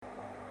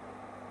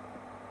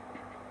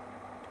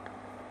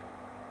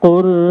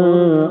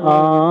قرآن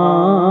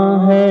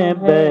ہے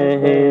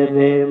بہر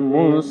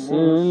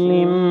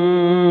مسلم،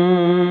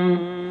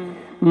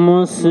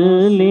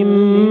 مسلم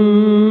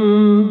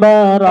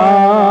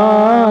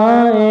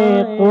برائے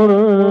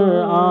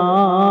قرآن،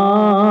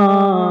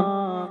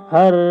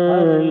 ہر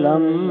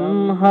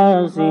لمحہ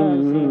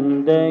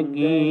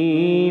زندگی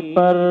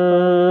پر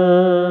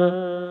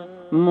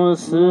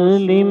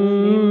مسلم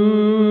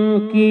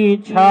کی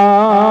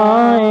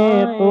چھائے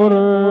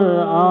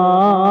قرآن،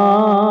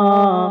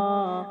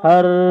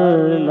 ہر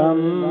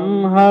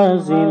لمحہ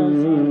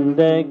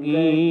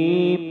زندگی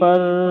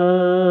پر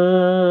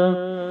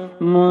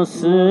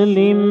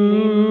مسلم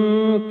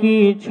کی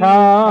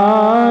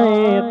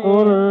چھائے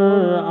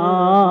قرآن،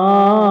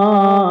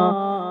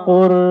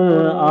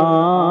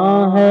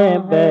 قرآن ہے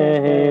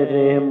بہر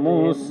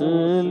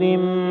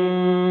مسلم۔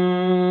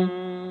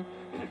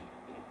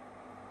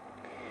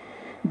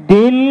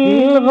 دل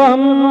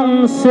غم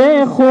سے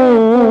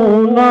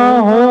خون نہ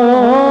ہو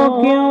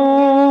کیوں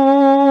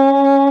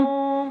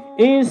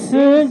اس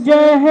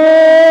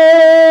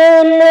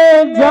جہل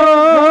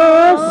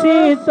جاں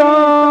ستا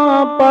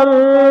پر،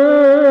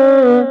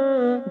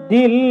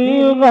 دل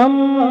غم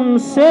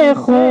سے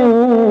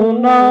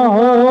خون نہ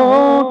ہو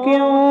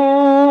کیوں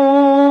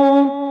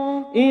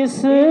اس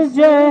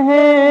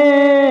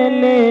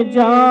جہل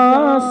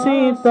جاں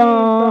ستا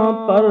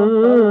پر،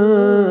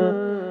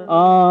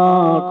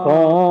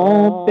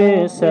 آنکھوں پہ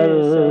سر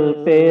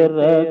پہ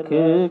رکھ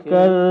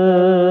کر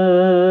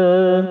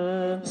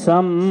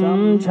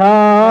سمجھا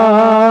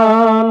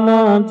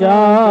نہ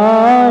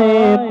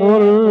جائے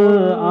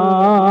قرآن،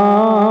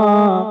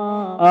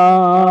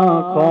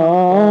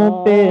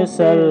 آنکھوں پہ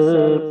سر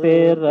پہ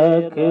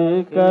رکھ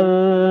کر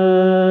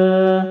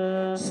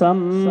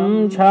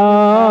سمجھا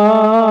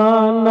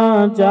نہ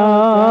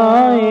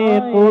جائے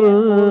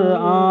قرآن،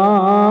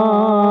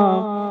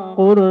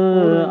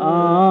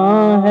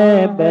 قرآن ہے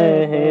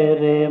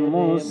بہر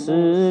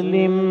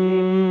مسلم۔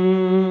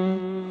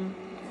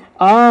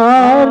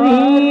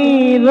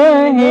 آری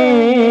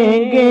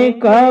رہیں گے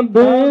کب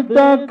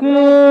تک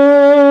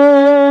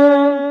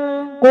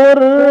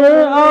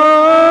قرآن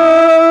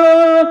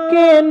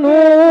کے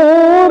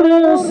نور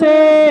سے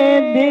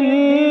دل،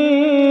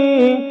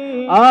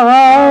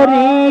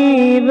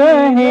 آری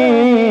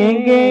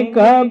رہیں گے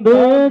کب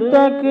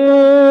تک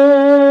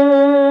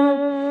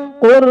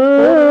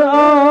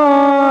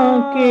قرآن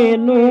کے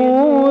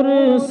نور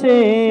سے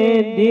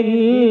دل،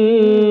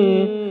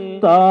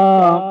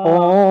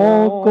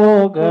 طاقوں کو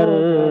گھر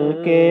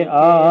کے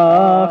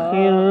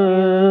آخر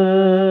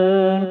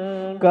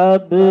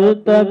کب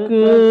تک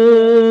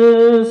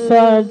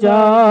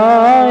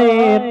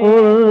سجائے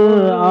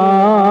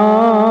قرآن،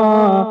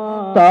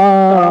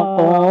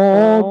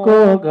 طاقوں کو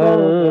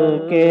گھر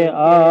کے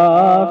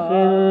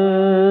آخر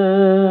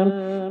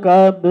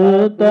کب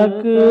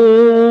تک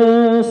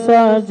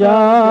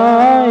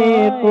سجائے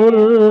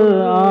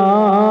قرآن،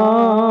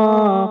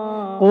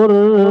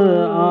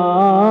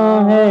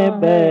 قرآن ہے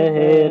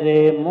بہر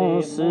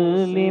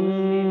مسلم۔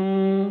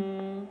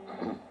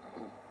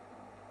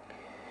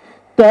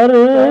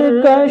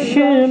 ترکش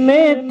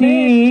میں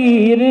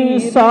تیر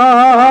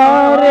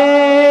سارے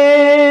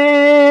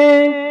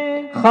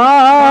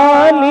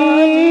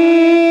خالی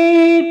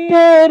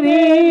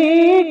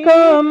تیری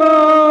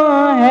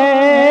کماں ہے،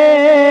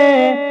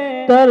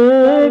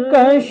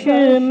 ترکش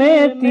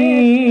میں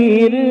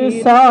تیر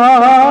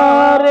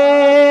سارے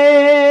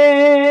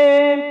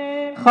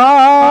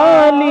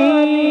خالی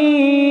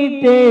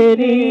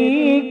تیری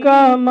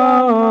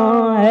کماں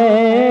ہے،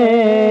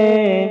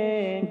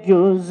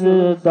 جز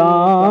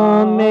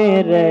دام میں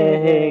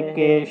رہ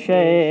کے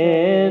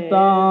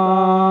شیطان،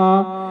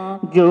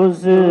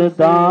 جز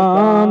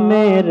دام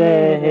میں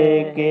رہ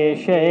کے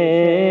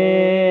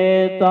شیطان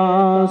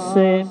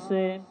سے،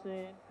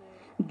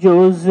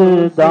 جز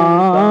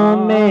دام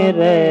میں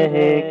رہ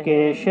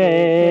کے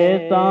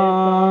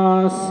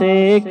شیطان سے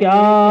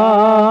کیا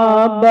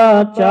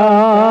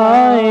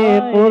بچائے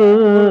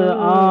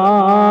قرآن،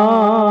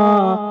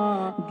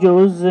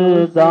 جز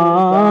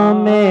دام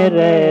میں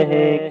رہ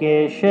کے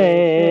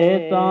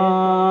شیطان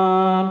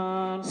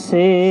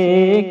سے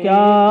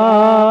کیا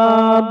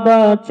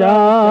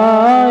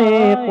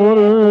بچائے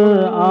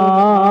قرآن،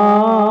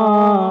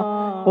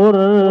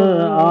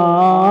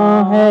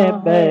 قرآن ہے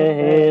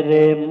بہر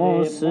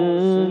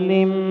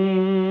مسلم۔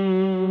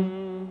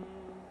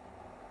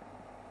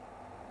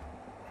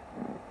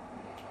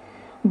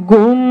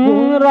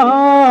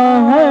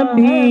 گمراہ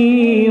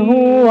بھی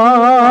ہوا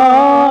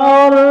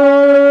اور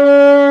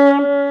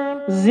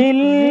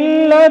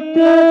ذلت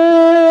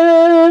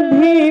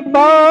بھی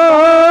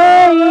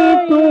پائی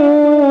تو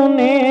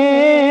نے،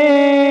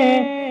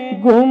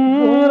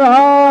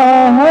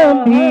 گمراہ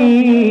بھی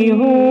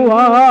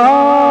ہوا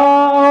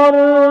اور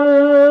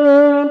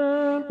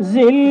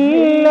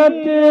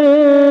ذلت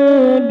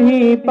بھی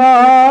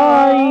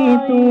پائی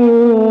تو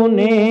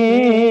نے،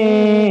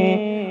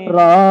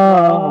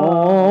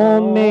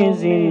 راہوں میں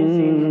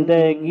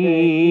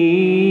زندگی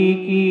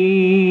کی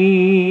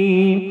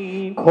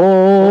کھو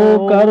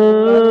کر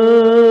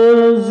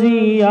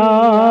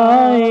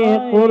ضیائے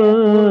قرآن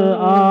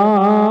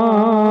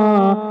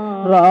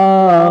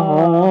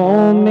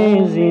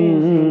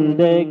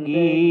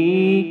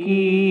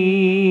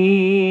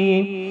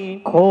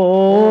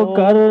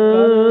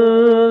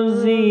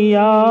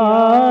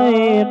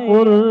دریائے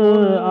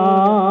قرآن،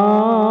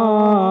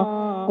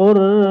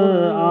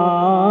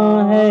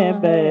 قرآن ہے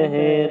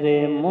بحر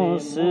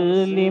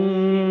مسلم،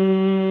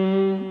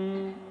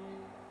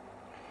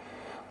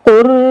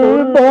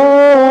 قرب و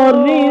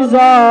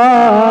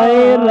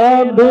رضائے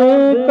رب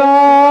کا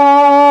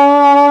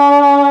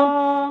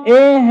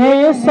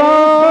احساس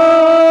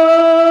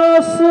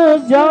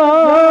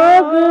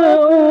جاگ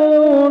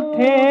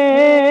اٹھے،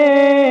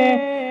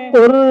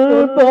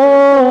 قرب و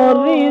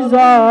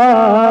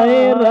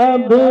رضائے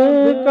رب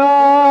کا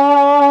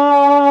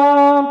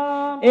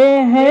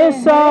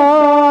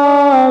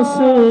احساس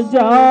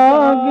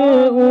جاگ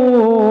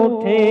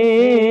اٹھے،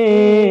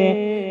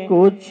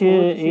 کچھ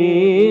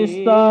اس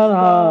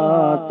طرح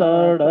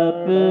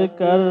تڑپ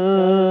کر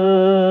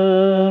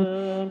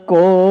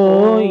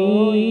کوئی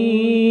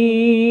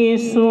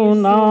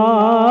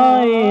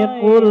سنائے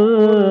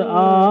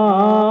قرآن،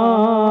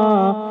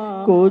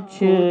 کچھ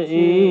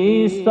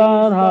اس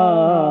طرح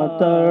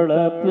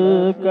تڑپ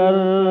کر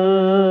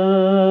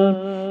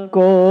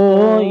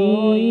کوئی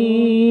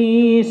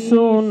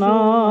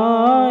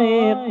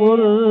سنائے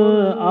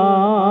قرآن،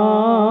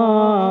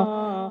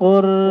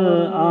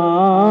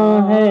 قرآن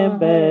ہے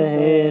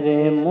بحر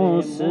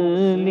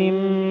مسلم،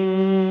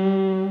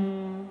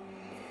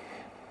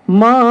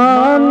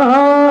 مانا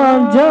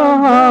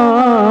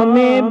جہاں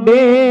میں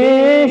بے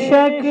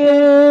شک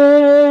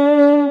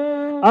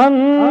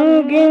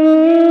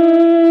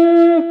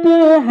انگنت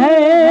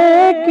ہے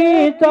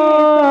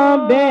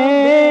کتابیں،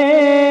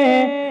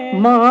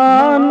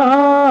 مانا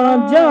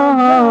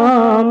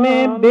جہاں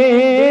میں بے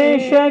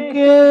شک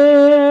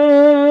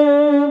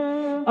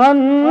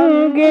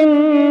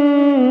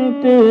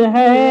انگنت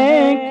ہے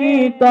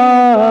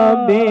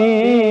کتابیں،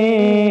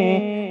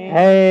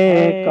 ہے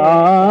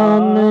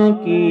کام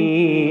کی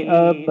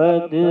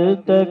ابد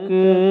تک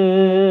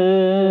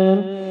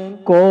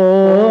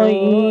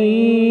کوئی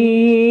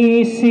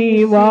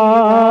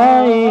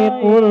سوائے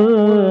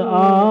قرآن،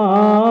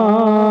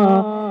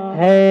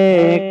 ہے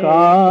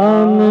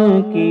کام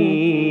کی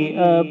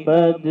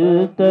ابد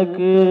تک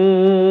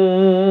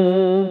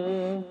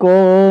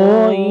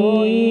کوئی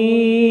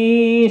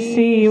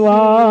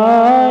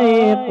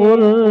سوائے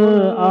قرآن،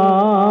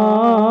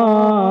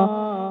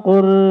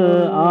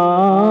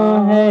 قرآن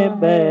ہے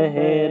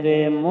بحر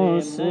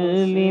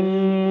مسلم،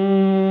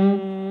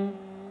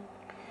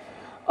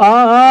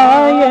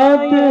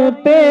 آیت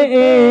پہ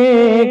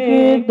ایک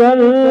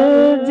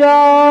درجہ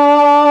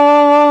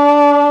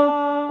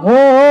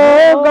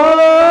ہوگا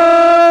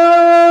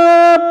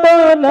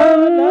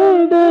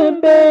بلند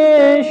بے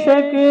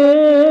شک،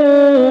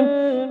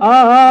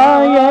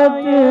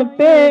 آیت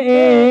پہ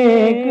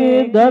ایک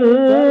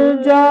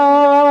درجہ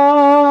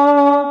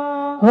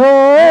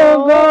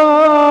ہوگا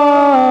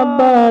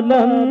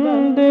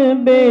بلند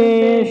بے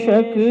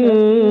شک،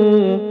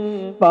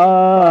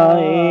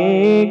 پائے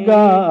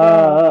گا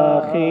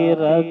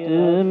آخرت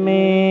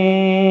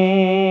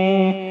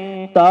میں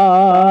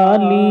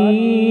تالی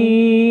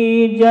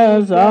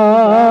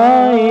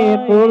جزائے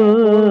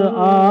قرآن،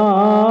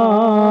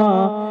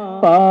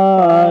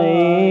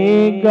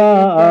 پائے گا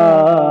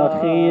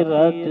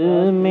آخرت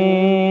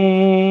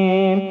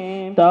میں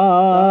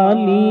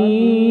تالی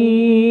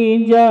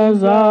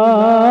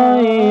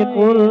جزائے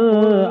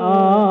قرآن،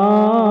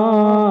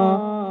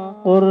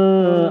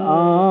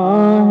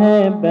 قرآن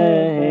ہے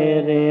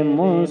بحر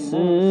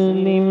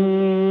مسلم،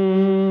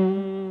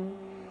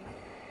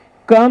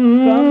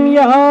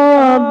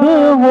 کامیاب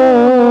ہو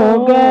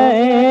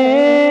گئے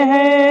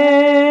ہیں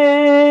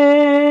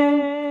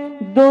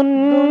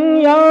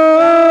دنیا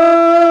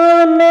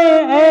میں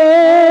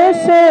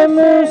ایسے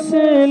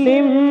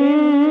مسلم،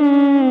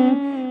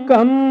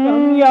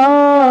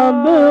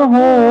 کامیاب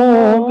ہو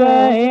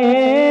گئے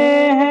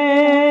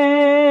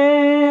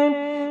ہیں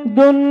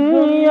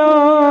دنیا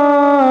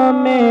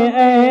میں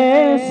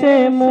ایسے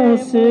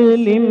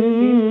مسلم،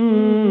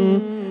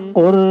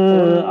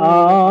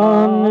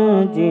 قرآن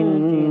جن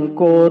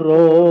کو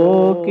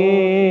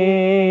روکے،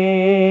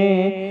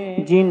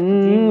 جن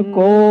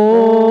کو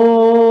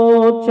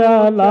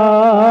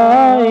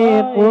چلائے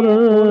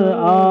قرآن،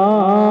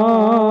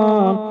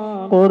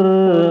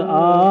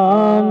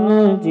 قرآن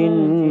جن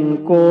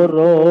کو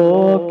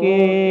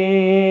روکے،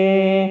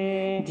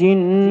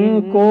 جن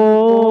کو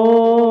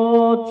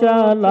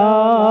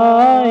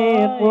چلائے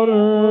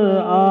قرآن،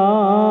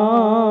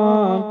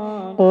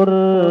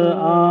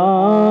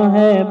 قرآن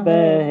ہے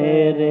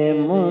بحر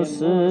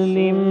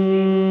مسلم،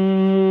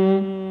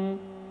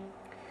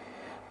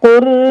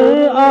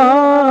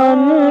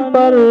 قرآن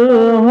پر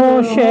ہو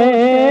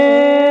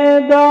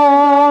شیدا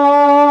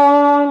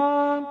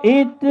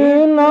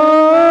اتنا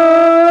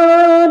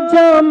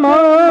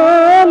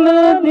جمال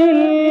دل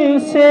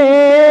سے،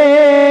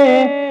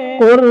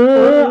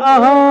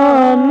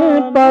 قرآن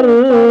پر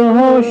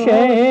ہو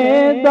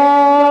شیدا،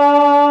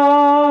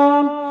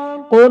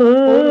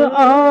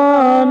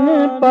 قرآن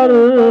پر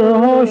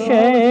ہو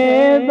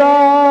شیدا،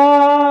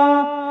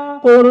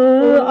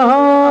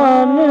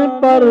 قرآن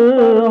پر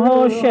ہو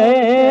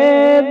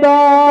شیدا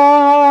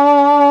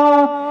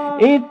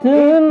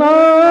اتنا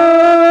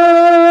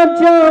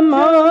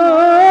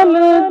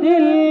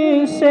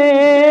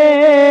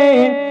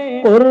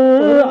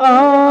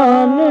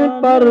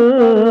پر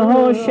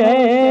ہو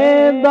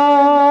شیدا،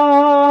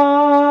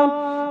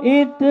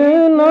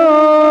 اتنا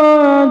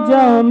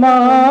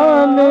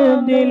جمال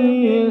دل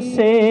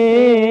سے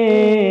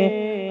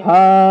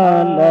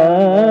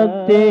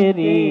حالت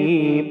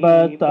تیری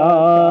بتا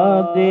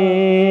دے،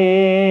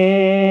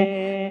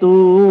 تو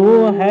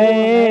ہے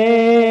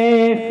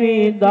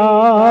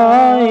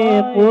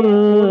فدائے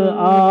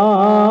قرآن،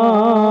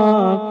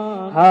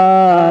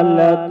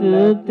 حالت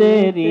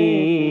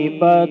تیری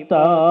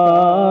بتا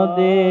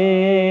دے،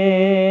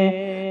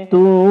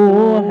 تو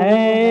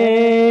ہے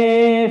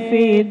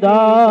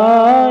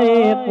فدائے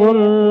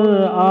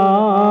قرآن،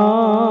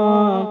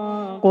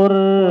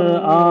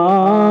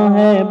 قرآن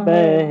ہے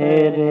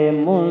بحر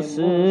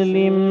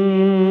مسلم،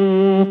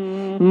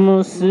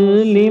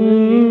 مسلم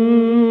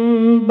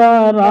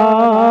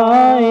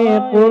برائے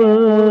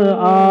قرآن،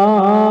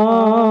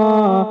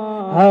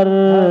 ہر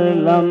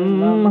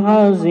لمحہ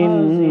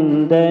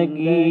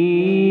زندگی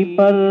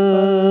پر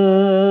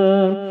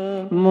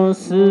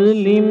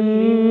مسلم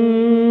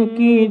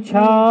کی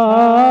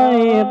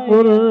چھائے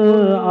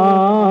قرآن،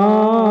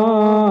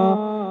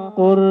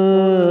 قرآن